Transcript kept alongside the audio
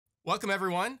Welcome,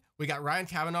 everyone. We got Ryan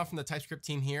Cavanaugh from the TypeScript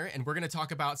team here, and we're going to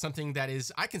talk about something that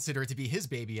is, I consider it to be his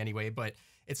baby anyway, but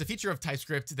it's a feature of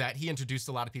TypeScript that he introduced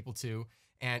a lot of people to,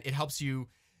 and it helps you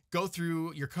go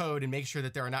through your code and make sure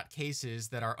that there are not cases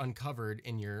that are uncovered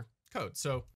in your code.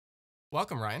 So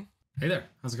welcome, Ryan. Hey there.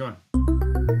 How's it going?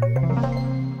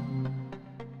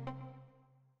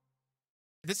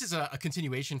 This is a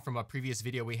continuation from a previous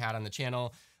video we had on the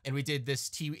channel, and we did this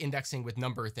T indexing with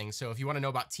number thing. So if you want to know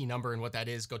about T number and what that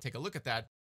is, go take a look at that.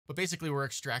 But basically, we're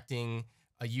extracting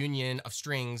a union of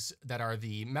strings that are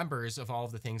the members of all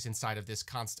of the things inside of this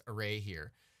const array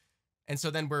here. And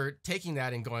so then we're taking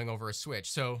that and going over a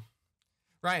switch. So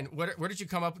Ryan, where did you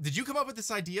come up? Did you come up with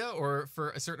this idea or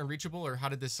for assertUnreachable, or how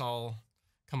did this all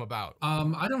come about?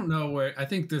 I don't know where. I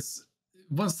think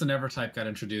once the never type got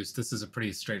introduced, this is a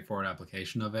pretty straightforward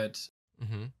application of it.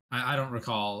 Mm-hmm. I don't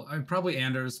recall. Probably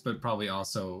Anders, but probably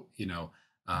also,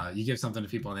 you give something to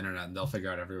people on the internet and they'll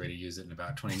figure out every way to use it in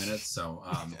about 20 minutes. So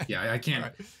yeah, I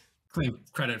can't claim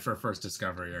credit for first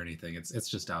discovery or anything. It's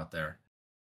just out there.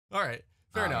 All right.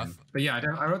 Fair enough. But yeah,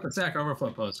 I wrote the Stack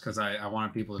Overflow post because I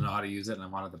wanted people to know how to use it and I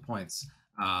wanted the points.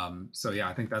 So yeah,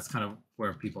 I think that's kind of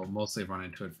where people mostly run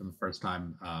into it for the first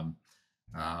time.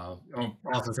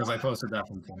 Also because I posted that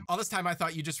one time. All this time I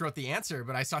thought you just wrote the answer,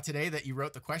 but I saw today that you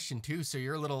wrote the question too. So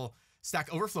you're a little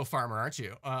Stack Overflow farmer, aren't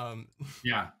you?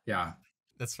 Yeah.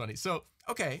 That's funny. So,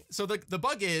 okay. So the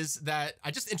bug is that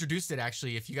I just introduced it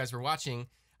actually, if you guys were watching.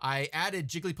 I added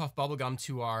Jigglypuff Bubblegum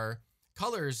to our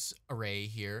colors array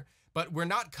here, but we're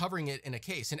not covering it in a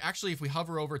case. And actually, if we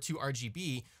hover over to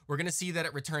RGB, we're going to see that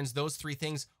it returns those three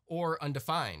things or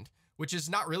undefined, which is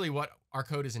not really what our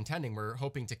code is intending. We're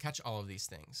hoping to catch all of these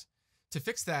things. To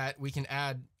fix that, we can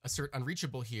add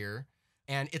assertUnreachable here,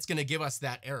 and it's going to give us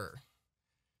that error.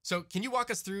 So can you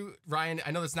walk us through, Ryan? I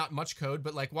know that's not much code,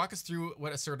 but walk us through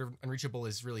what assertUnreachable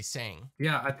is really saying.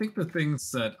 Yeah, I think the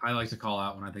things that I like to call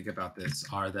out when I think about this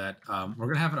are that we're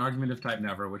going to have an argument of type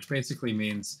never, which basically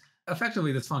means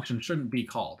effectively this function shouldn't be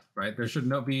called, right? There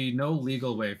should be no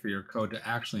legal way for your code to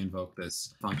actually invoke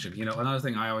this function. Another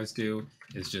thing I always do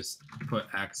is just put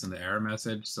X in the error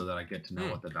message so that I get to know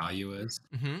what the value is.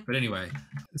 Mm-hmm. But anyway,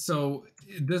 so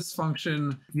this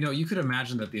function, you could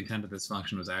imagine that the intent of this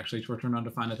function was actually to return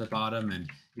undefined at the bottom. And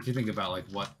if you think about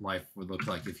what life would look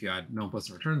like if you had no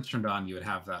implicit returns turned on, you would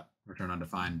have that return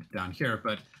undefined down here.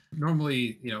 But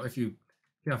normally, if you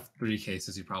have 3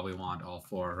 cases, you probably want all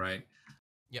 4, right?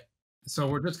 So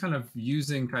we're just kind of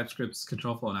using TypeScript's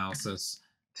control flow analysis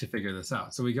to figure this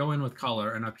out. So we go in with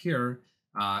color, and up here,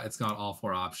 it's got all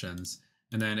 4 options.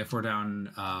 And then if we're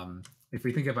down, if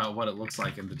we think about what it looks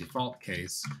like in the default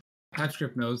case,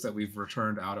 TypeScript knows that we've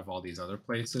returned out of all these other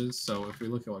places. So if we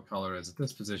look at what color is at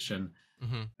this position,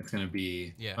 it's going to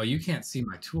be, oh, you can't see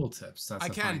my tooltips. That's I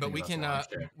can, but we can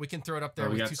throw it up there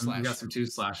with 2/. We got some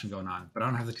 2/ going on, but I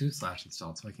don't have the 2/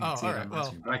 installed, so I can't see it on my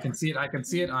screen. But I can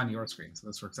see it on your screen, so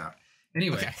this works out.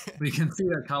 Anyway, we can see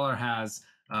that color has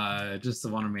just the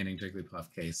one remaining Jigglypuff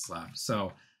case left.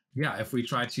 So yeah, if we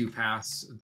try to pass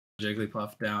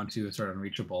Jigglypuff down to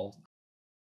assertUnreachable,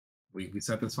 we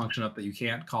set this function up that you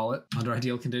can't call it under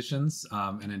ideal conditions.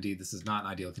 And indeed, this is not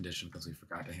an ideal condition because we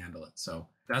forgot to handle it. So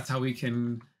that's how we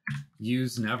can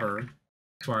use never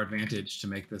to our advantage to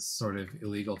make this sort of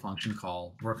illegal function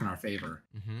call work in our favor.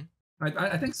 Mm-hmm.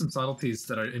 I think some subtleties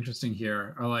that are interesting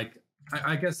here are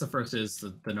I guess the first is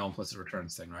the no implicit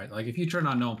returns thing, right? If you turn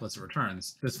on no implicit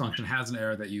returns, this function has an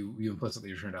error that you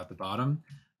implicitly returned out the bottom.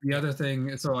 The other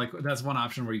thing, so that's one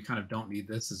option where you kind of don't need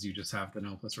this, is you just have the no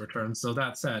implicit returns. So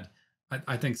that said,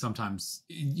 I think sometimes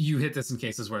you hit this in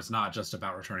cases where it's not just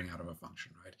about returning out of a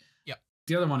function, right? Yep.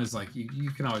 The other one is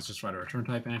you can always just write a return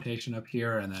type annotation up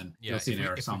here, and then you'll see an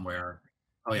error somewhere.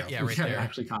 Oh yeah, we gotta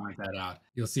actually comment that out.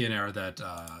 You'll see an error that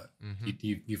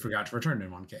you forgot to return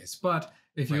in one case. But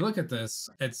if you look at this,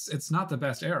 it's not the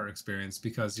best error experience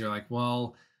because you're like,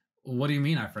 well, what do you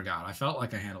mean I forgot? I felt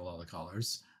like I handled all the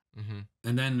colors. Mm-hmm.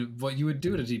 And then what you would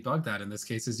do to debug that in this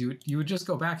case is you would just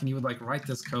go back and you would write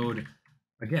this code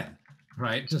again,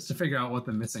 right? Just to figure out what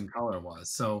the missing color was.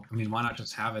 So, why not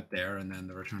just have it there, and then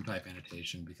the return type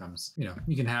annotation becomes,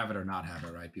 you can have it or not have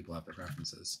it, right? People have their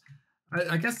preferences.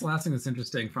 I guess the last thing that's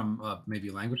interesting from maybe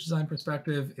language design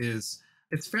perspective is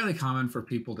it's fairly common for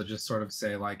people to just sort of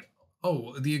say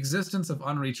oh, the existence of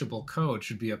unreachable code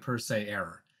should be a per se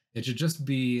error. It should just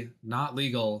be not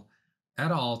legal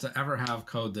at all to ever have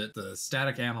code that the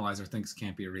static analyzer thinks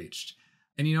can't be reached.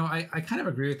 And, I kind of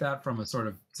agree with that from a sort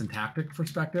of syntactic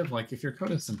perspective. If your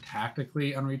code is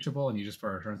syntactically unreachable and you just put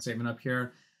a return statement up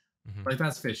here, Hmm. Like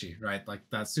that's fishy, right? Like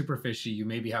that's super fishy. You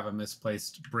maybe have a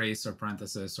misplaced brace or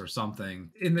parenthesis or something.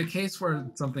 In the case where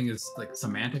something is like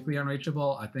semantically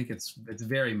unreachable, I think it's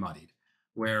very muddied,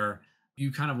 where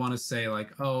you kind of want to say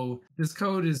like, oh, this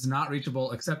code is not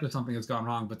reachable except if something has gone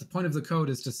wrong. But the point of the code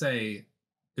is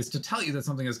to tell you that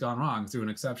something has gone wrong through an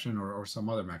exception or some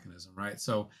other mechanism, right?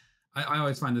 So I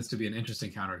always find this to be an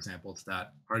interesting counterexample to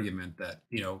that argument that,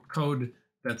 code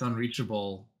that's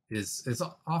unreachable is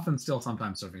often still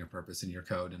sometimes serving a purpose in your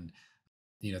code. And,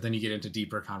 then you get into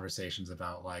deeper conversations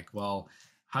about like, well,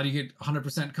 how do you get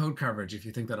 100% code coverage if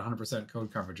you think that 100%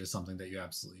 code coverage is something that you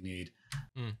absolutely need?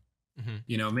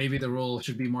 Mm-hmm. Maybe the rule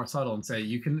should be more subtle and say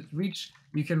you can reach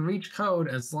code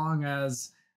as long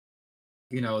as,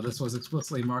 this was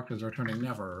explicitly marked as returning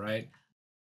never, right?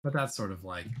 But that's sort of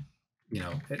like,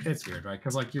 it's weird, right?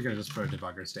 Because like you're going to just put a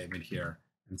debugger statement here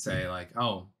and say like,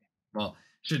 oh, well,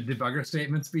 should debugger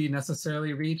statements be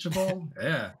necessarily reachable?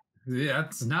 Yeah.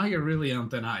 Now you're really on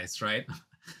thin ice, right?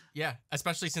 Yeah,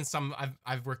 especially since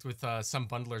I've worked with some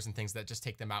bundlers and things that just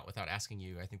take them out without asking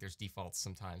you. I think there's defaults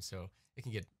sometimes, so it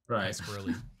can get right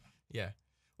squirrely. Yeah.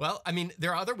 Well, I mean,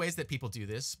 there are other ways that people do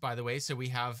this, by the way. So we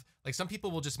have like some people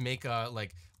will just make a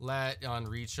like let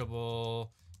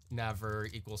unreachable never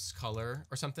equals color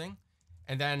or something.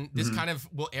 And then this kind of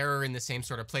will error in the same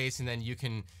sort of place, and then you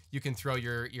can throw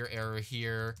your error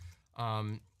here.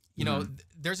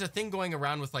 There's a thing going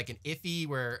around with like an iffy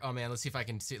where, oh man, let's see if I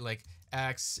can see like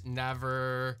X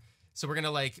never. So we're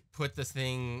gonna like put this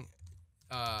thing,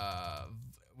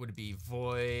 would it be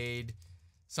void,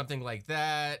 something like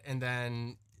that, and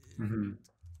then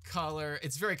color.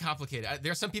 It's very complicated.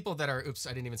 There are some people that are, oops, I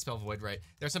didn't even spell void right.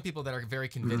 There are some people that are very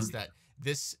convinced that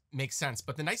this makes sense.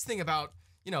 But the nice thing about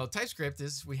TypeScript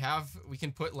is we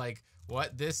can put like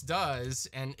what this does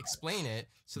and explain it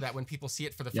so that when people see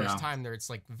it for the first time, it's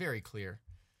like very clear.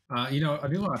 A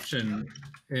new option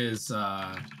is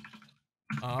oh,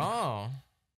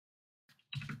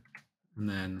 and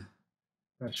then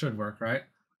that should work, right?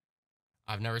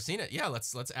 I've never seen it. Yeah,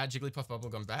 let's add Jigglypuff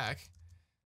Bubblegum back.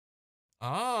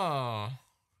 Oh,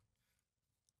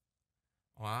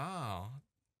 wow,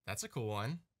 that's a cool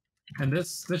one. And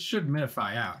this should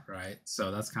minify out, right?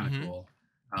 So that's kind of cool.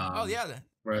 Oh yeah.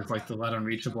 Where it's like the let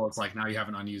unreachable, it's like now you have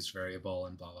an unused variable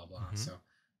and blah blah blah. So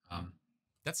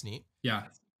that's neat. Yeah.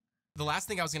 The last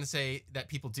thing I was going to say that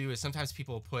people do is sometimes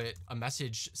people put a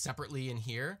message separately in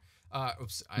here.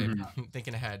 Oops, I'm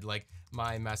thinking ahead. Like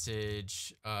my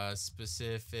message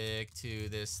specific to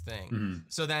this thing.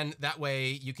 So then that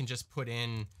way you can just put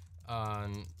in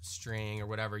string or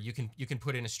whatever. You can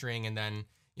put in a string and then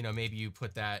maybe you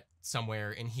put that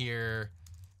somewhere in here.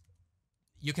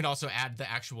 You can also add the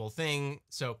actual thing.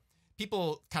 So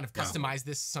people kind of customize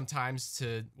this sometimes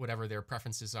to whatever their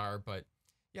preferences are. But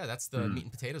yeah, that's the meat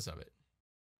and potatoes of it.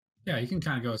 Yeah, you can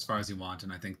kind of go as far as you want.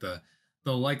 And I think the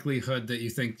likelihood that you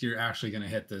think you're actually going to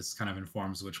hit this kind of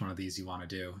informs which one of these you want to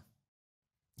do.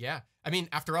 Yeah. I mean,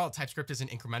 after all, TypeScript is an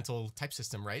incremental type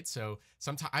system, right? So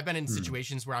sometimes I've been in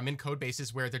situations where I'm in code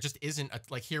bases where there just isn't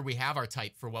like here we have our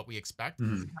type for what we expect.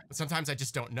 But sometimes I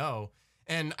just don't know.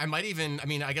 And I might even,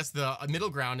 I guess the middle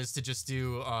ground is to just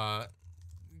do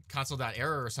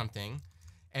console.error or something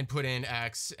and put in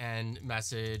X and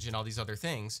message and all these other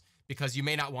things, because you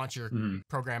may not want your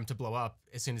program to blow up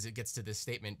as soon as it gets to this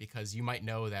statement, because you might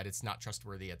know that it's not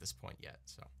trustworthy at this point yet.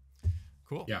 So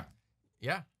cool. Yeah.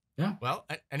 Yeah. Yeah. Well,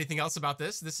 anything else about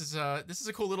this? This is a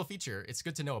cool little feature. It's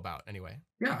good to know about anyway.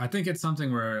 Yeah, I think it's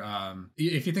something where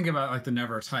if you think about like the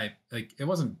never type, like it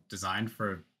wasn't designed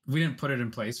we didn't put it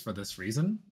in place for this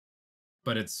reason,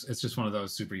 but it's just one of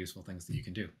those super useful things that you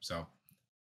can do. So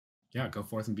yeah, go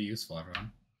forth and be useful,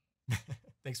 everyone.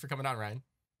 Thanks for coming on, Ryan.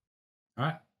 All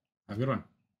right. Have a good one.